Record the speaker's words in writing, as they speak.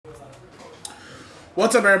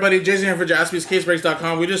What's up, everybody? Jason here for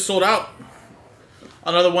JaspysCaseBreaks.com. We just sold out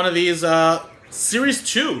another one of these Series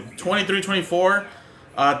 2, 23-24,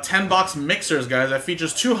 10-box mixers, guys. That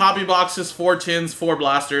features 2 hobby boxes, 4 tins, 4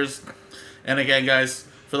 blasters. And again, guys,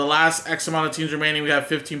 for the last X amount of teams remaining, we have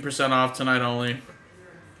 15% off tonight only.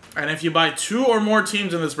 And if you buy 2 or more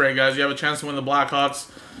teams in this break, guys, you have a chance to win the Blackhawks,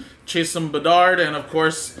 chase some Bedard, and of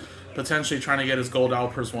course, potentially trying to get his gold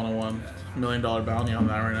Alpers 101. $1 million bounty on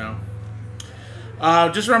that right now.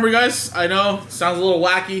 Just remember, guys, I know, sounds a little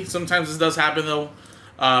wacky. Sometimes this does happen, though.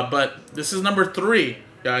 But this is number 3,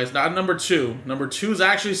 guys, not number 2. Number 2 is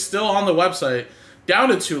actually still on the website. Down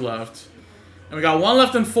to 2 left. And we got 1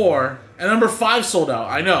 left in 4. And number 5 sold out.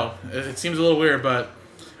 I know. It seems a little weird, but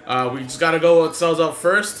we just got to go what sells out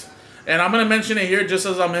first. And I'm going to mention it here just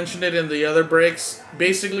as I mentioned it in the other breaks.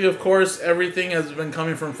 Basically, of course, everything has been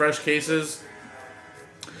coming from fresh cases.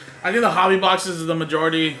 I think the hobby boxes is the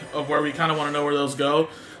majority of where we kind of want to know where those go.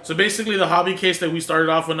 So basically, the hobby case that we started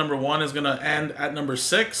off with number 1 is going to end at number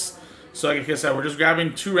 6. So like I said, we're just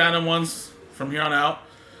grabbing 2 random ones from here on out.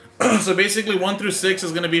 So basically, 1 through 6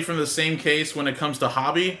 is going to be from the same case when it comes to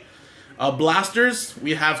hobby. Blasters,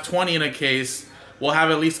 we have 20 in a case. We'll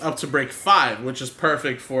have at least up to break 5, which is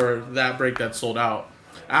perfect for that break that sold out.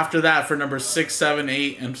 After that, for number 6, 7,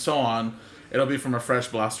 8, and so on, it'll be from a fresh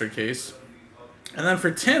blaster case. And then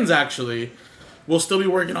for tins, actually, we'll still be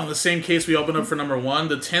working on the same case we opened up for number 1.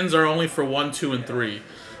 The tins are only for 1, 2, and 3.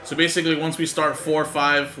 So basically, once we start 4,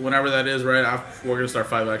 5, whenever that is, right after, we're going to start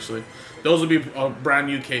 5, actually. Those will be a brand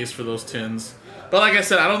new case for those tins. But like I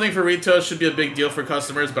said, I don't think for retail it should be a big deal for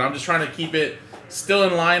customers, but I'm just trying to keep it still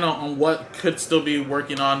in line on what could still be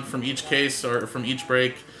working on from each case or from each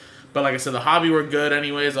break. But like I said, the hobby were good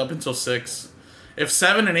anyways up until 6. If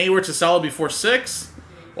 7 and 8 were to sell before 6,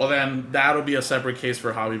 well, then that'll be a separate case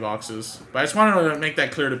for hobby boxes. But I just wanted to make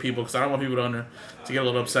that clear to people because I don't want people to get a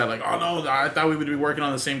little upset. Like, oh no, I thought we would be working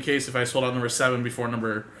on the same case if I sold out number 7 before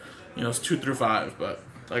number, 2 through 5. But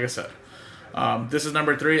like I said, this is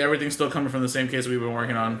number 3. Everything's still coming from the same case we've been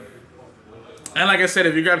working on. And like I said,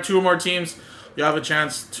 if you grab 2 or more teams, you'll have a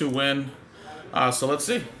chance to win. So let's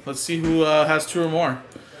see. Let's see who has 2 or more.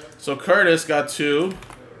 So Curtis got 2.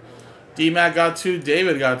 D-Mac got 2.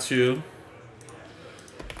 David got 2.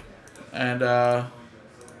 And that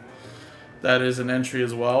is an entry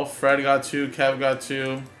as well. Fred got 2. Kev got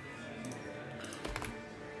 2.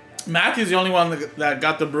 Matthew's the only one that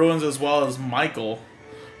got the Bruins as well as Michael.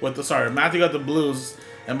 Matthew got the Blues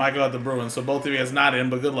and Michael got the Bruins. So both of you guys not in,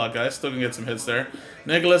 but good luck, guys. Still gonna get some hits there.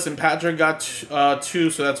 Nicholas and Patrick got 2,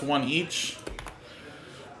 so that's 1 each.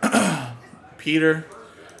 Peter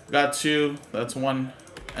got 2. That's 1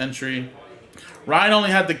 entry. Ryan only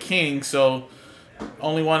had the King, so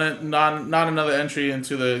only one, not another entry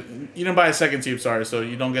into the. You didn't buy a second team, sorry, so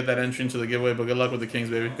you don't get that entry into the giveaway. But good luck with the Kings,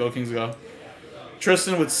 baby. Go Kings, go.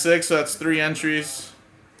 Tristan with 6, so that's 3 entries.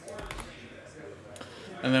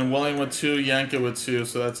 And then William with 2, Yanka with 2,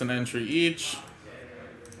 so that's an entry each.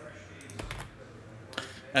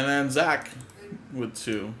 And then Zach with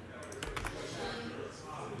 2.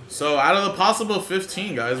 So out of the possible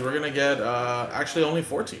 15, guys, we're gonna get actually only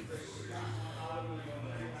 14.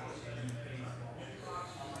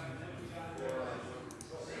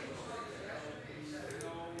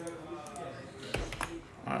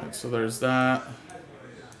 Alright, so there's that.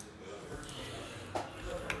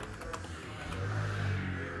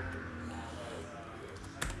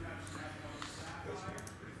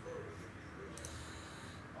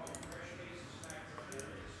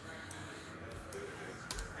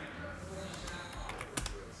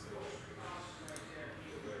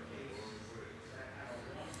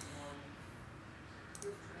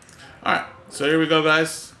 Alright, so here we go,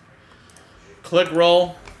 guys. Click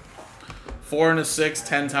roll. 4 and a 6,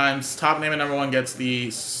 10 times. Top name and number 1 gets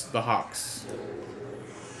the Hawks.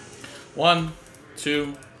 1,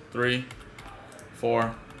 2, 3,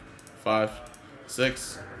 4, 5,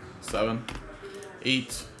 6, 7,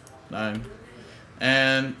 8, 9,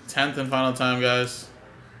 and 10th and final time, guys.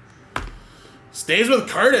 Stays with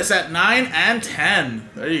Curtis at 9 and 10.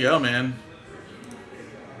 There you go, man.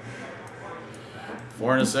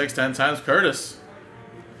 4 and a 6, 10 times, Curtis.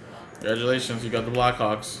 Congratulations, you got the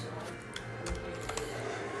Blackhawks.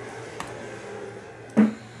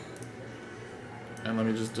 And let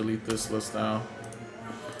me just delete this list now.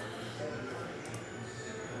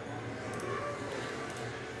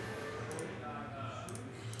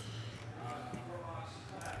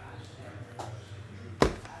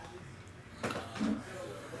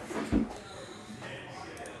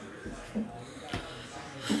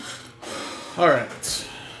 All right.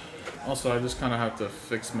 Also, I just kind of have to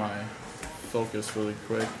fix my focus really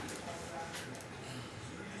quick.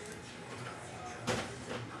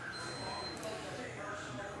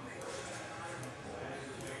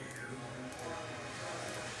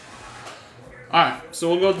 Alright, so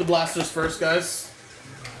we'll go with the blasters first, guys.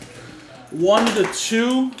 1 to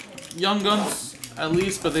 2 Young Guns at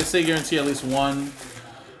least, but they say guarantee at least 1.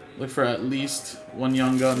 Look for at least 1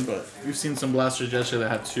 Young Gun, but we've seen some blasters yesterday that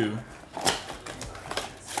had 2.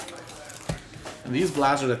 And these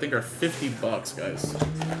blasters, I think, are 50 bucks, guys.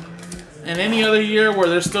 And any other year where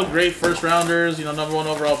they're still great first rounders, you know, #1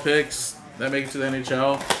 overall picks that make it to the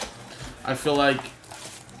NHL, I feel like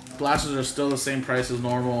blasters are still the same price as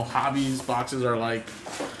normal. Hobbies boxes are like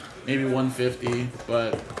maybe 150,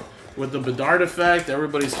 but with the Bedard effect,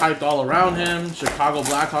 everybody's hyped all around him. Chicago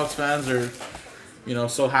Blackhawks fans are, you know,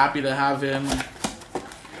 so happy to have him.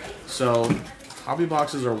 So hobby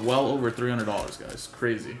boxes are well over $300, guys.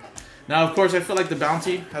 Crazy. Now, of course, I feel like the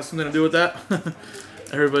bounty has something to do with that.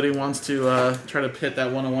 Everybody wants to try to pit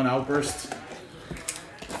that one-on-one outburst.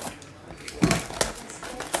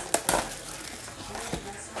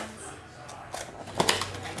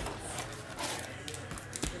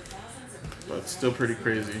 But it's still pretty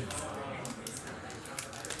crazy.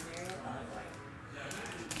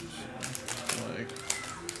 Like,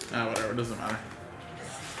 whatever, it doesn't matter.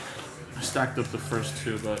 I stacked up the first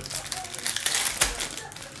 2, but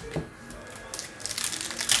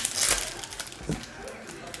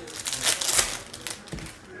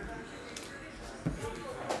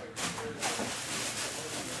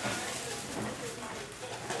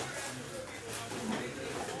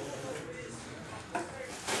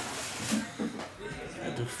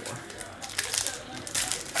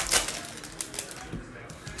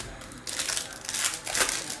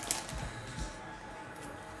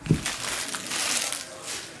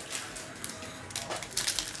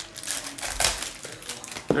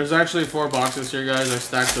there's actually 4 boxes here, guys. I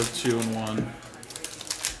stacked up 2 and 1.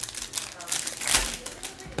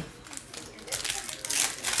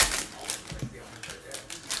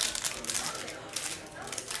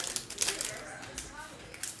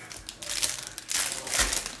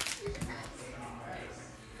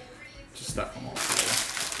 Just stack them all together.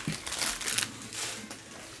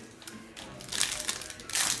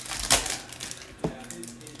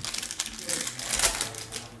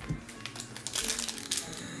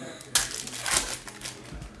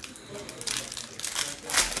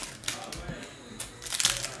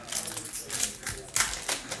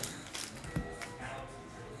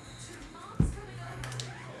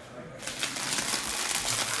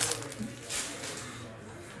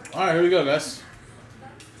 Alright, here we go, guys.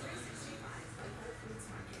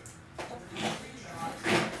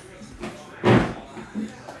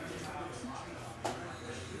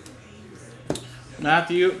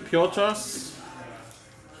 Matthew Piotrowski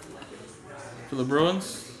for the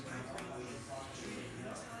Bruins.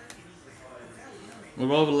 We'll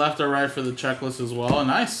go over left or right for the checklist as well.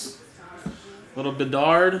 Nice. Little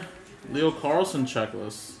Bedard, Leo Carlson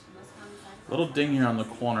checklist. Little ding here on the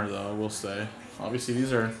corner, though, I will say. Obviously,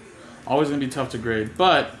 these are always going to be tough to grade.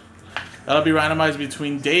 But that'll be randomized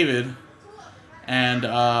between David and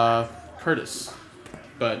Curtis.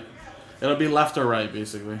 But it'll be left or right,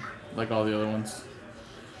 basically, like all the other ones.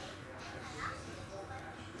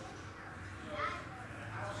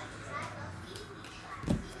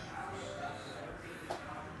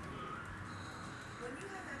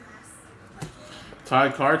 Ty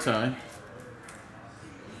Carty.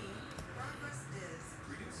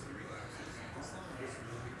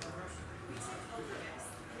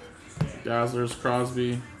 Dazzlers,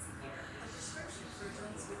 Crosby.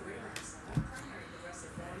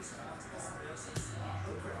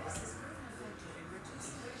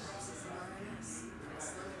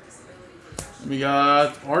 We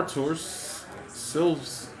got Arturs,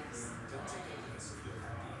 Silves.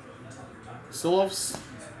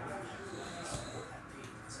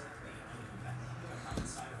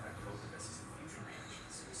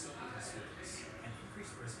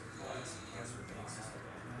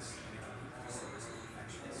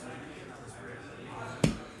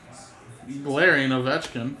 Glaring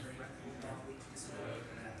Ovechkin.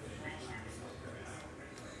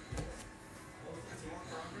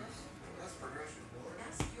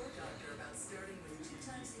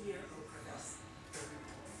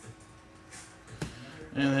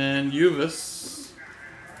 And then Uvis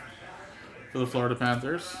for the Florida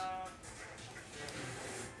Panthers.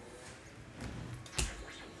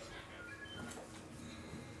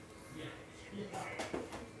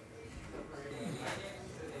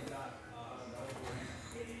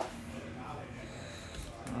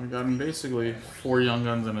 I got him basically 4 Young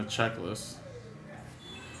Guns and a checklist.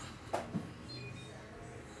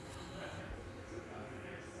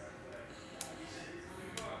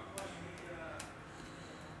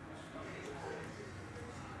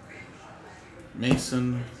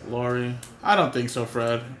 Mason, Laurie. I don't think so,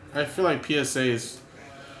 Fred. I feel like PSAs,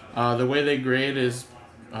 the way they grade is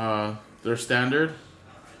their standard.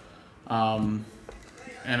 And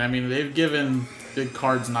I mean, they've given big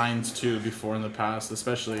cards 9s too before in the past,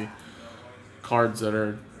 especially cards that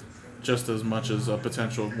are just as much as a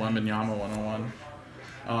potential Wembanyama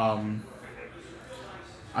 101.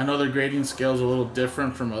 I know their grading scale is a little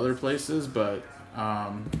different from other places, but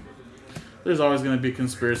there's always going to be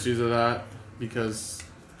conspiracies of that because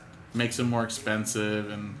it makes them more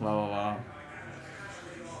expensive and blah, blah,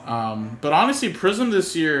 blah. But honestly, Prism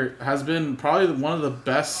this year has been probably one of the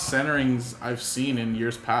best centerings I've seen in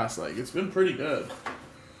years past. Like, it's been pretty good.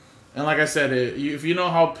 And like I said, if you know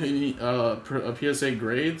how a PSA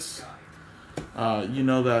grades, you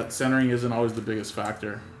know that centering isn't always the biggest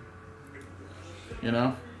factor. You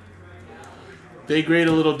know? They grade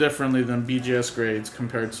a little differently than BGS grades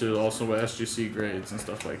compared to also SGC grades and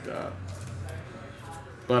stuff like that.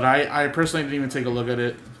 But I personally didn't even take a look at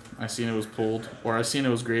it. I seen it was pulled, or I seen it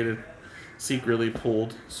was graded, secretly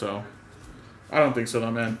pulled. So I don't think so,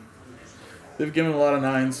 though, man. They've given a lot of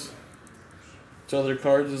 9s to other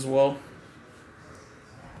cards as well.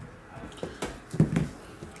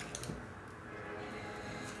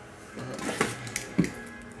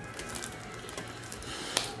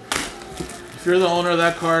 If you're the owner of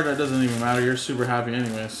that card, that doesn't even matter. You're super happy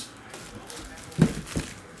anyways.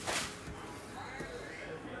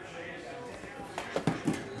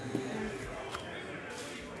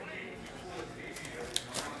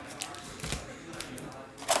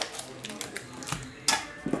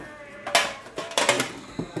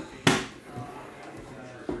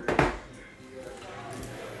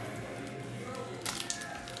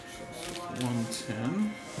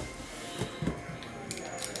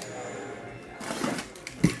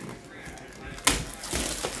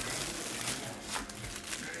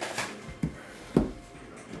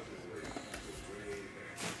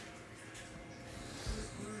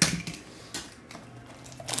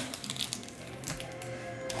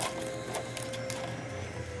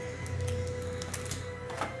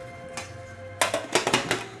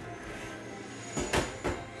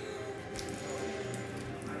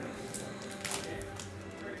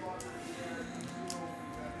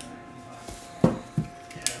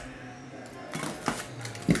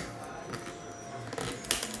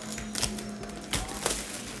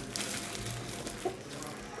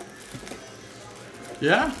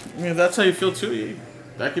 Yeah, I mean, if that's how you feel too,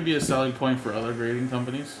 that could be a selling point for other grading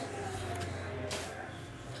companies.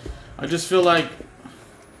 I just feel like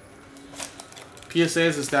PSA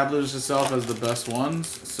has established itself as the best ones,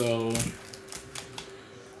 so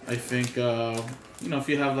I think, you know, if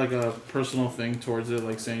you have like a personal thing towards it,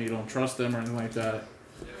 like saying you don't trust them or anything like that,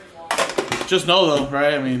 just know though,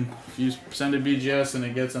 right? I mean, if you send a BGS and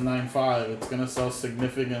it gets a 9.5, it's going to sell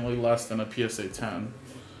significantly less than a PSA 10.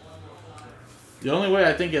 The only way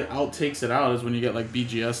I think it takes it out is when you get like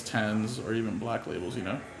BGS 10s or even black labels, you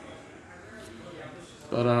know?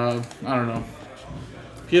 But, I don't know.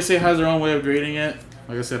 PSA has their own way of grading it.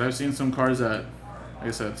 Like I said, I've seen some cards that, like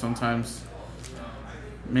I said, sometimes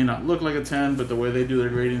may not look like a 10, but the way they do their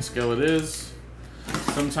grading scale, it is.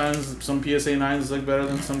 Sometimes some PSA 9s look better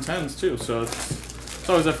than some 10s too, so it's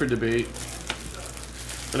always up for debate.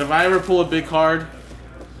 But if I ever pull a big card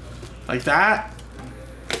like that,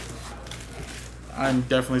 I'm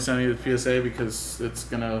definitely sending it to PSA because it's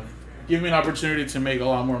going to give me an opportunity to make a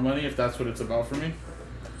lot more money if that's what it's about for me.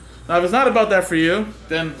 Now, if it's not about that for you,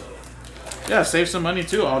 then, yeah, save some money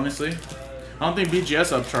too, honestly. I don't think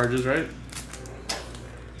BGS upcharges, right?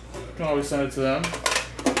 You can always send it to them.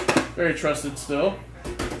 Very trusted still.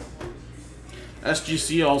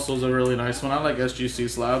 SGC also is a really nice one. I like SGC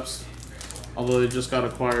slabs. Although they just got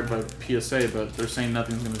acquired by PSA, but they're saying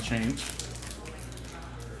nothing's going to change.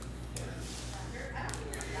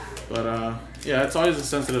 But, yeah, it's always a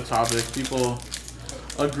sensitive topic. People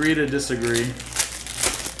agree to disagree.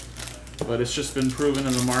 But it's just been proven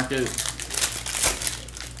in the market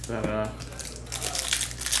that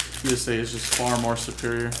PSA is just far more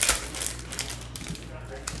superior.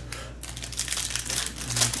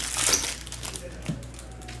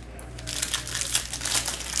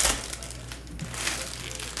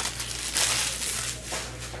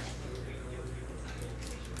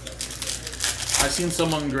 I seen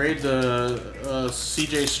someone grade the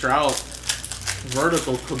CJ Stroud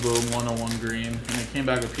vertical Kaboom 101 green, and it came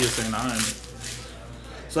back a PSA 9.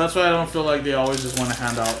 So that's why I don't feel like they always just want to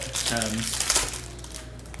hand out 10s.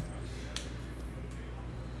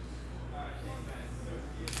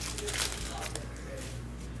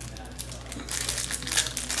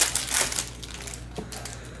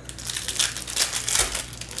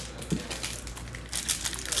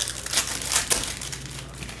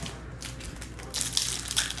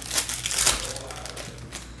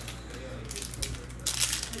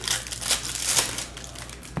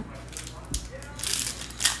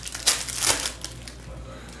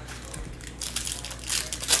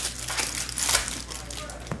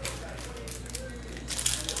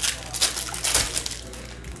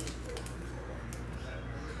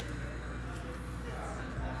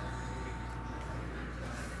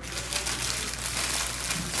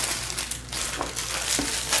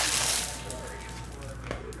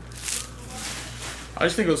 I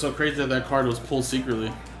just think it was so crazy that that card was pulled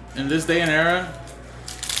secretly. In this day and era,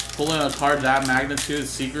 pulling a card that magnitude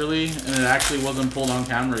secretly, and it actually wasn't pulled on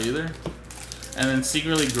camera either, and then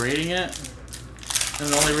secretly grading it, and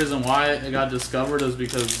the only reason why it got discovered is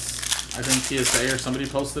because I think PSA or somebody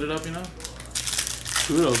posted it up, you know?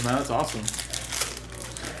 Kudos, man, that's awesome.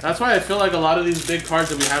 That's why I feel like a lot of these big cards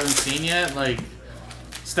that we haven't seen yet, like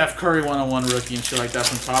Steph Curry 101 rookie and shit like that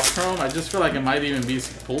from Top Chrome, I just feel like it might even be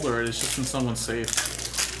pulled already. It's just in someone's safe.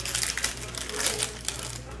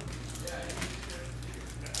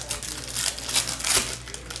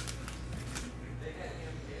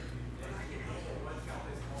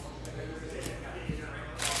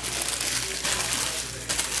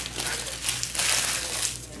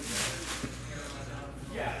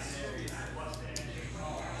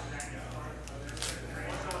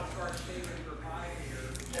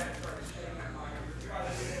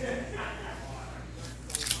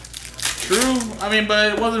 True. I mean,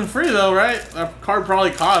 but it wasn't free though, right? That card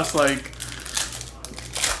probably cost like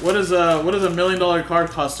what does a $1 million card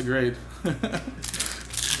cost to grade?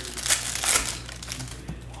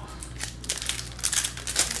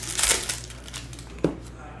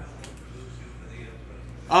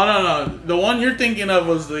 Oh no, the one you're thinking of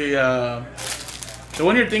was the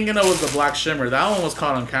Black Shimmer. That one was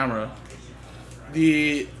caught on camera.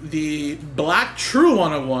 The Black True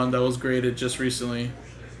 101 that was graded just recently,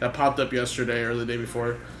 that popped up yesterday or the day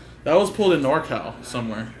before, that was pulled in NorCal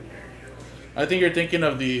somewhere. I think you're thinking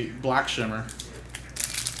of the Black Shimmer.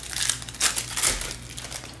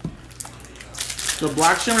 The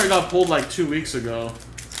Black Shimmer got pulled like 2 weeks ago.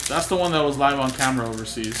 That's the one that was live on camera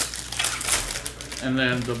overseas. And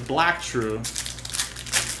then the Black True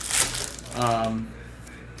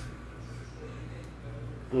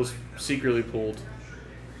was secretly pulled.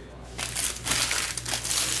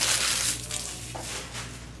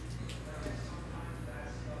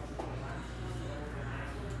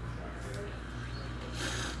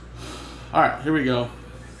 Alright, here we go.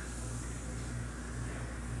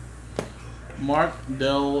 Mark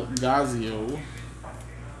Del Gazio.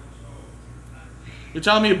 You're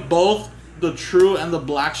telling me both the True and the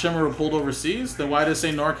Black Shimmer were pulled overseas? Then why did it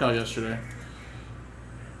say NorCal yesterday?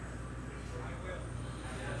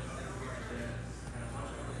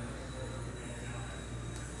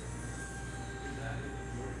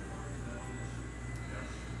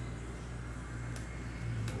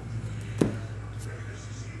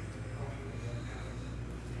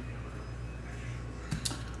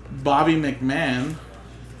 Bobby McMahon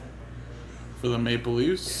for the Maple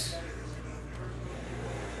Leafs.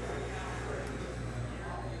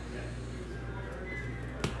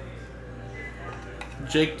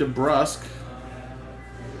 Jake DeBrusk.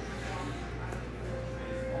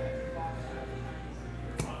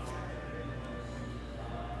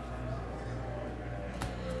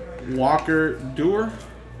 Walker Duehr.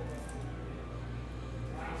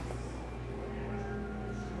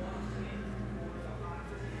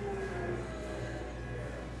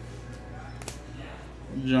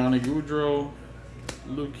 Johnny Gaudreau,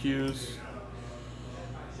 Luke Hughes.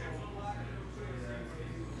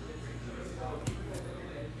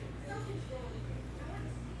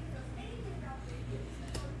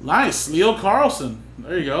 Nice, Leo Carlson.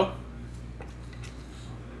 There you go.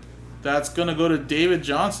 That's gonna go to David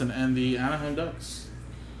Johnson and the Anaheim Ducks.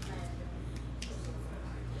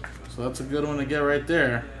 So that's a good one to get right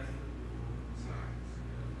there.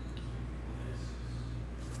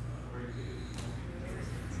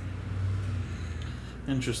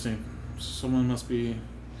 Interesting. Someone must be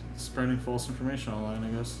spreading false information online, I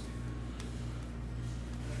guess.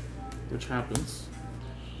 Which happens.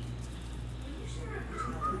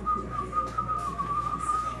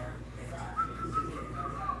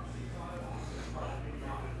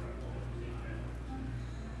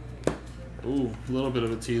 Ooh, a little bit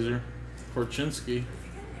of a teaser. Korchinski.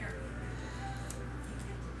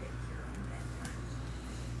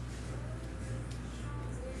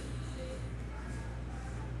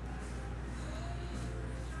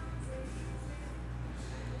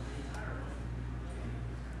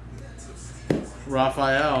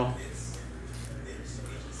 Raphael.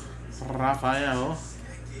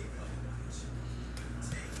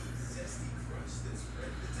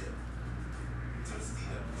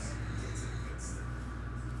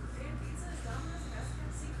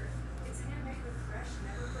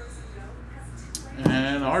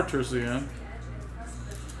 And Arturs again.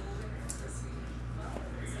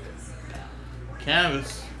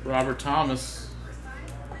 Canvas, Robert Thomas.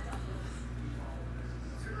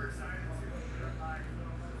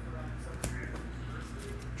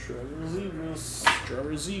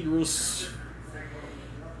 Trevor Zegras.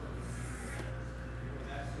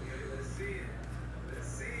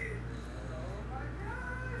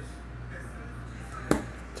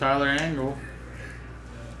 Tyler Angle.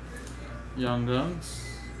 Young Guns.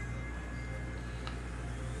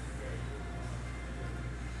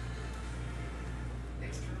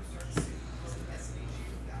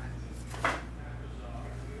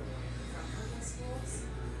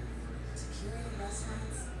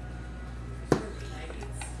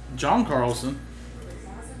 John Carlson.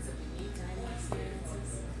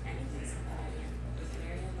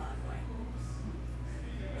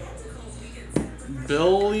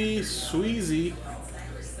 Billy Sweezy.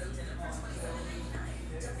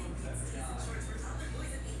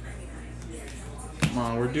 Come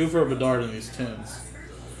on, we're due for a Bedard in these tins.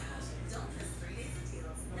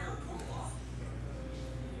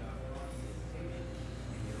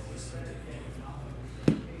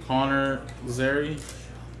 Connor Zary.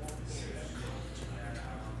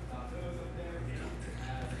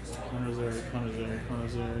 Connor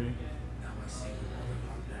Zary.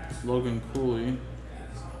 Logan Cooley.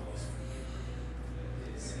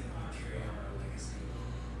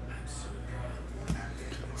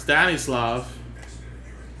 Stanislav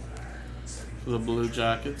for the Blue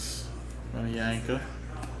Jackets. And Yanka.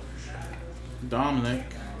 Dominic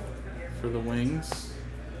for the Wings.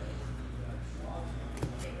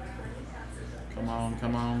 Come on,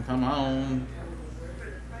 come on, come on.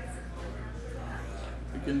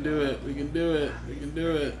 We can do it, we can do it, we can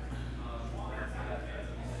do it.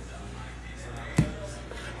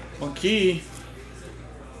 Okay.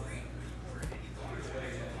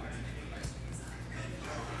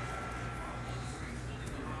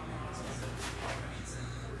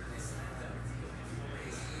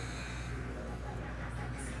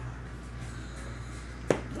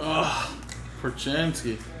 Oh,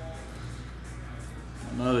 Korchinski.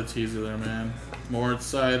 Another teaser there, man. Moritz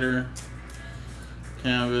Sider.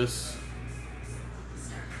 Canvas.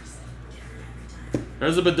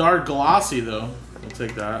 There's a Bedard glossy though. We'll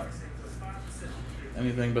take that.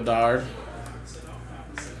 Anything Bedard.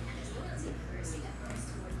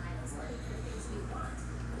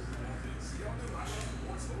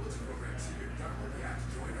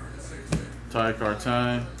 Ty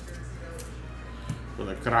Cartine for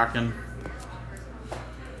the Kraken.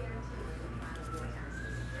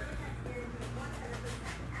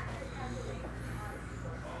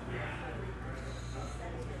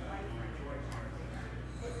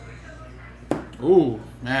 Ooh,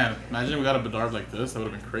 man. Imagine if we got a Bedard like this. That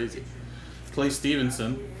would have been crazy. Clay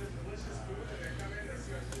Stevenson.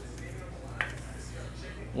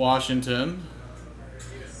 Washington.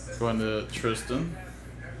 Going to Tristan.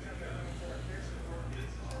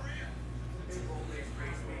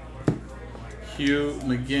 Hugh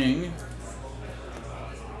McGing.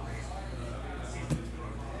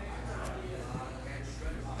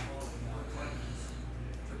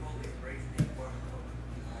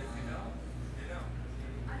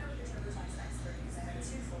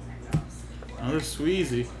 Another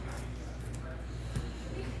Sweezy.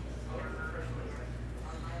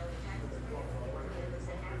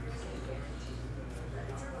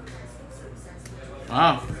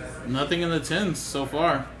 Wow, nothing in the tins so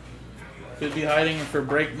far. Could be hiding for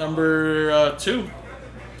break number 2.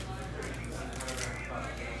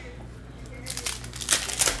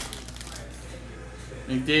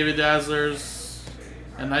 McDavid Dazzlers.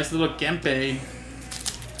 A nice little Kempe.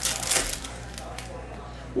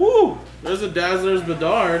 Woo! There's a Dazzlers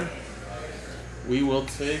Bedard. We will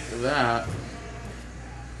take that.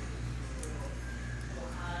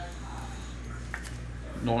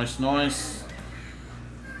 Nice, nice.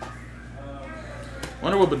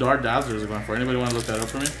 Wonder what Bedard Dazzlers are going for. Anybody want to look that up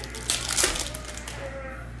for me?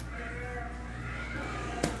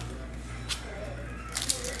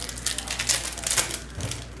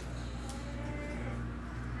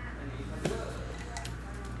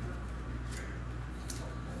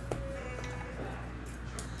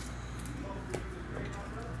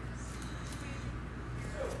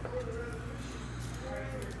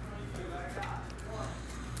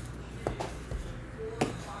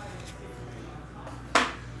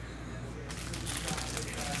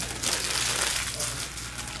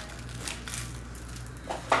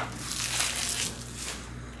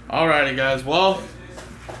 Alrighty, guys. Well,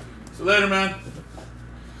 see you later, man.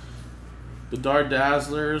 Bedard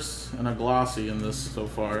Dazzlers and a glossy in this so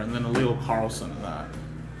far, and then a Leo Carlson in that.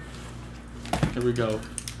 Here we go.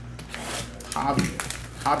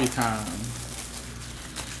 Hobby time.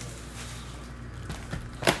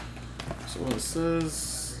 So what it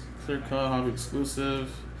says: clear cut, hobby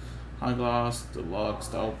exclusive, high gloss,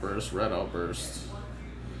 deluxe, outburst, red outburst,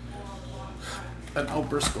 and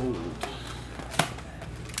outburst gold.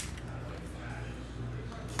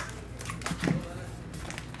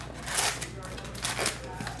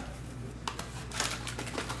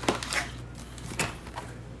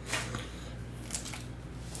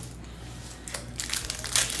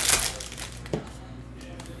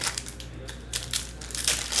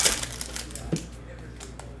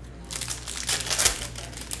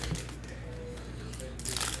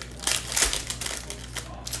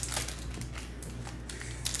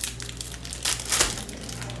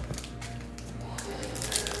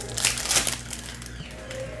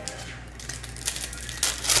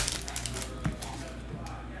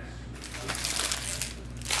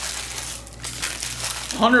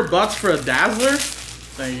 $100 for a Dazzler?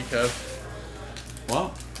 Thank you, Kev.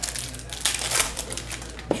 Well,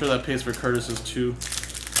 I'm sure that pays for Curtis's two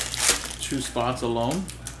spots alone.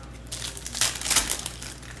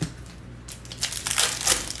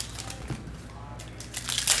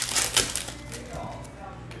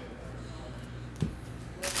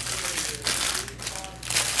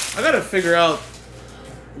 I gotta figure out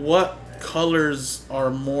what colors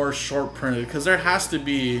are more short printed, because there has to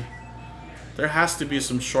be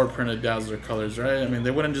some short printed Dazzler colors, right? I mean,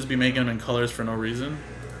 they wouldn't just be making them in colors for no reason.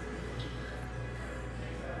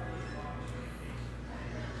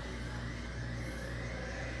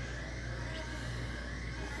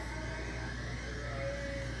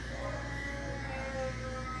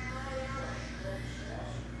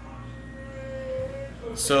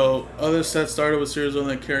 So other sets started with Series 1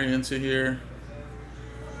 that carry into here.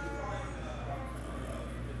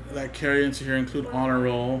 Include Honor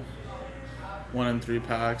Roll, 1 in 3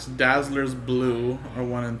 packs. Dazzler's Blue are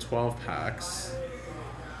 1 in 12 packs.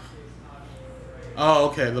 Oh,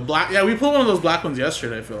 okay. The black. Yeah, we pulled one of those black ones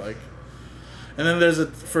yesterday, I feel like. And then there's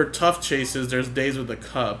for Tough Chases, there's Days with the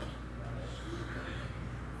Cup.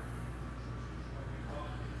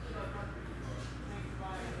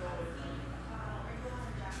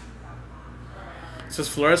 It says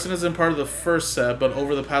fluorescent isn't part of the first set, but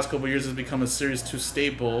over the past couple years has become a Series 2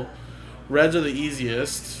 staple. Reds are the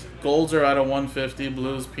easiest. Golds are out of 150.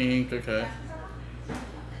 Blues, pink. Okay.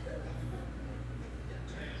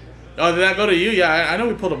 Oh, did that go to you? Yeah, I know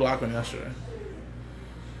we pulled a black one yesterday.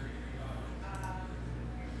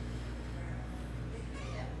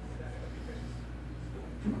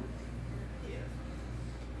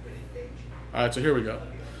 Alright, so here we go.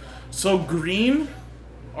 So green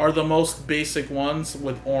are the most basic ones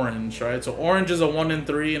with orange, right? So orange is a 1 in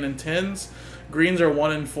 3 and in tins. Greens are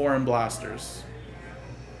 1 in 4 in blasters.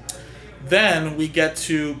 Then we get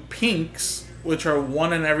to pinks, which are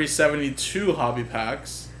 1 in every 72 hobby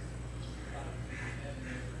packs.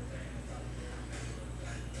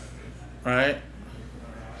 Right?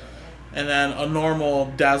 And then a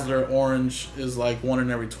normal Dazzler orange is like 1 in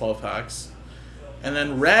every 12 packs. And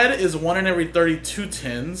then red is 1 in every 32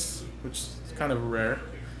 tins, which is kind of rare.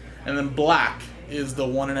 And then black is the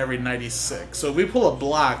 1 in every 96. So if we pull a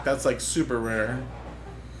black, that's like super rare.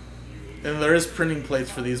 And there is printing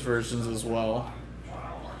plates for these versions as well.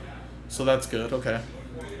 So that's good. Okay.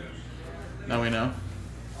 Now we know.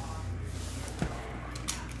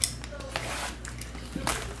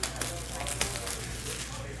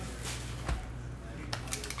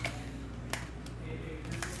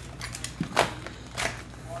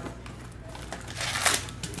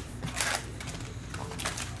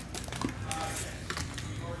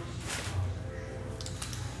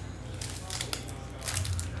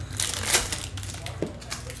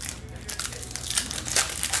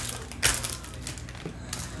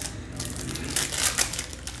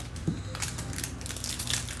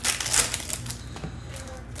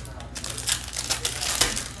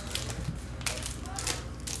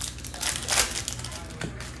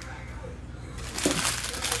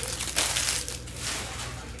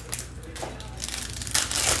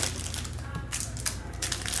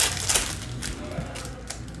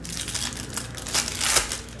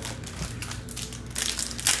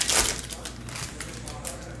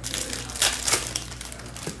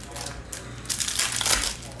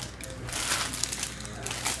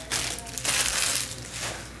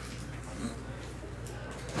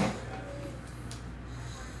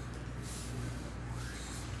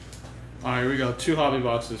 Alright, here we go. 2 hobby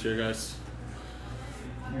boxes here, guys.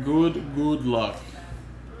 Good luck.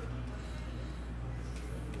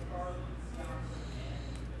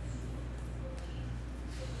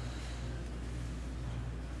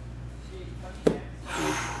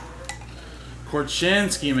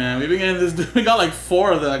 Korchinski, man. We've been getting this. We got like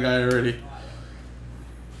 4 of that guy already.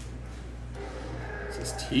 This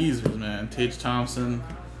is teasers, man. Tage Thompson.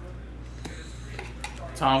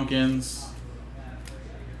 Tompkins.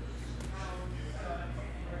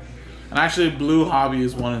 And actually, blue hobby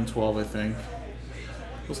is 1 in 12, I think.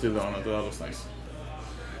 Let's leave that one up. That looks nice.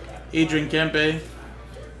 Adrian Kempe.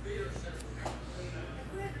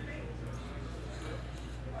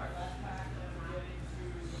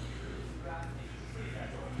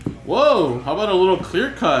 Whoa! How about a little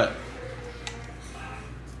clear cut?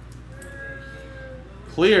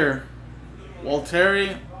 Clear.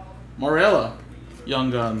 Walteri Morella.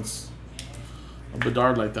 Young Guns. A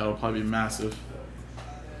Bedard like that will probably be massive.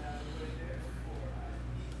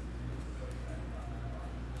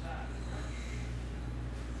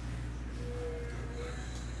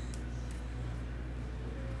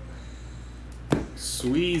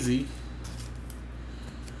 Sweezy.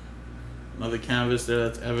 the canvas there.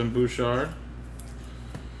 That's Evan Bouchard.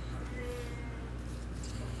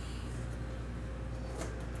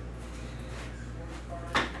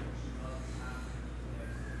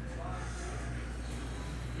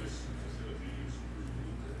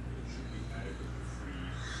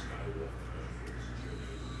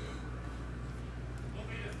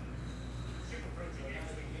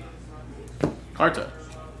 Carta.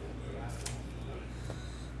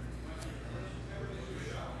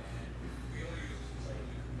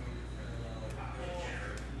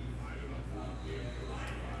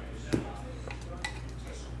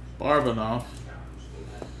 Barbanov.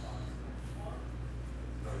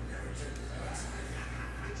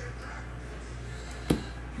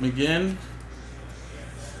 McGinn.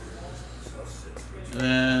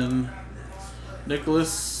 And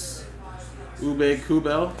Nicholas Ube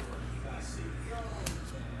Kubel.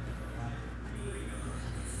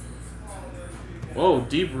 Whoa,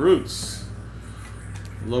 deep roots.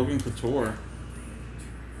 Logan Couture.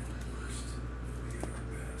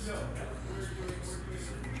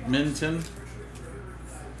 Minton.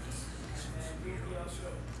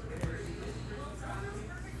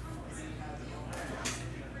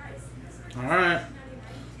 All right,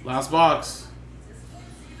 last box.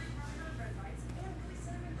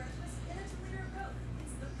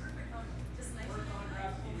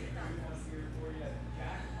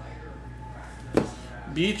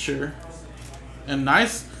 Beecher. And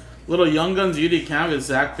nice little Young Guns UD canvas,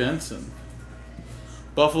 Zach Benson.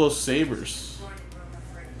 Buffalo Sabres.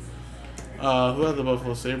 Who had the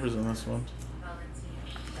Buffalo Sabres in this one?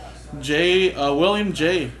 William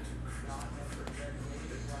J.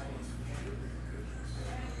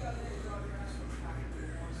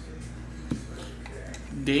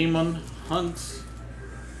 Damon Hunt.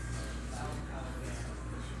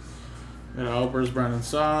 Got Albers, Brandon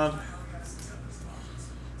Saad.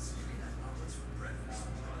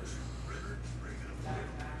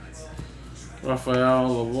 Raphael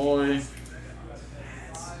Lavoie.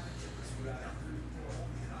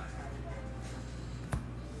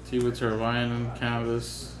 Tiva Teravainen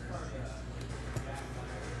canvas.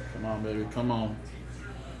 Come on, baby, come on.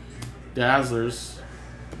 Dazzlers.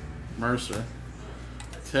 Mercer.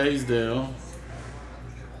 Taysdale.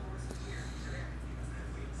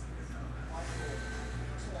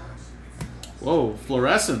 Whoa,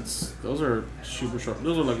 fluorescents. Those are super short.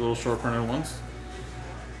 Those are like little short printed ones.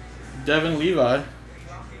 Devin Levi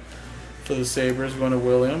for the Sabres, going to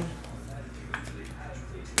William.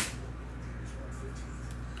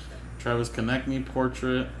 Travis Konechny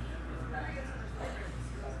portrait.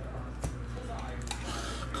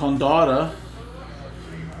 Condata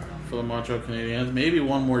for the Montreal Canadiens. Maybe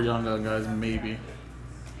one more Young Gun, guys. Maybe.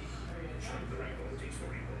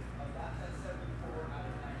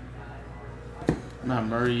 Matt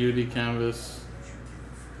Murray UD canvas.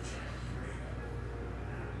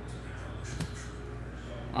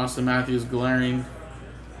 Austin Matthews glaring.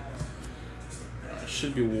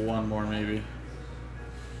 Should be one more maybe.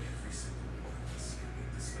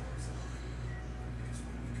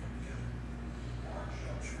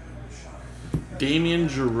 Damian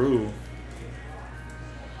Giroux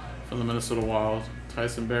from the Minnesota Wild.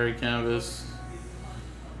 Tyson Barrie canvas.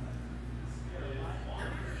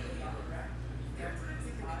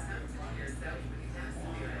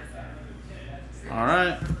 All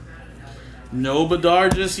right. No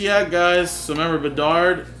Bedard just yet, guys. So remember,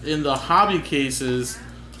 Bedard in the hobby cases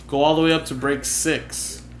go all the way up to break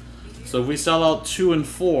 6. So if we sell out 2 and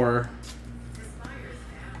 4,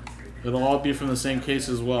 it'll all be from the same case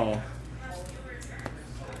as well.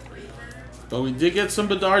 But we did get some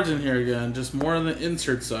Bedards in here again, just more on the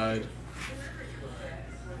insert side.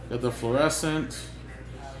 Got the fluorescent.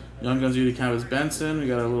 Young Guns UD canvas Benson. We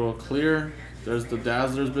got a little clear. There's the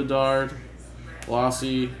Dazzlers Bedard. Glossy,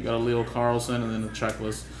 you got a Leo Carlson, and then the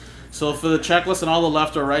checklist. So for the checklist and all the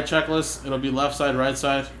left or right checklists, it'll be left side, right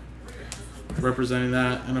side, representing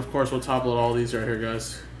that. And of course, we'll top load all these right here,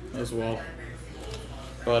 guys, as well.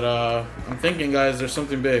 But I'm thinking, guys, there's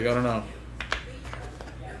something big. I don't know.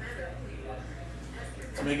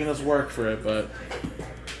 It's making us work for it, but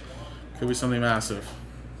could be something massive.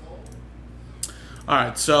 All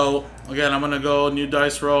right, so again, I'm gonna go new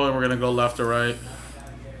dice roll, and we're gonna go left or right.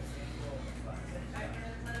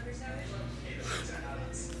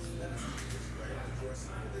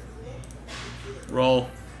 Roll.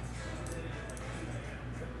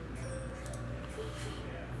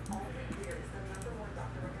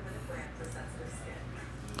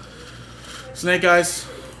 Snake eyes.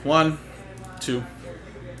 1, 2.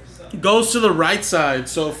 Goes to the right side.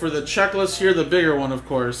 So for the checklist here, the bigger one, of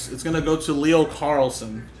course, it's going to go to Leo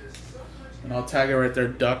Carlson. And I'll tag it right there,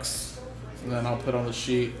 Ducks. And then I'll put on the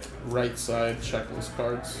sheet right side checklist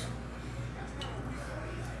cards.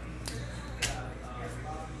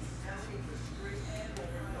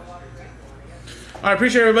 All right,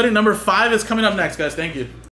 appreciate everybody. Number 5 is coming up next, guys. Thank you.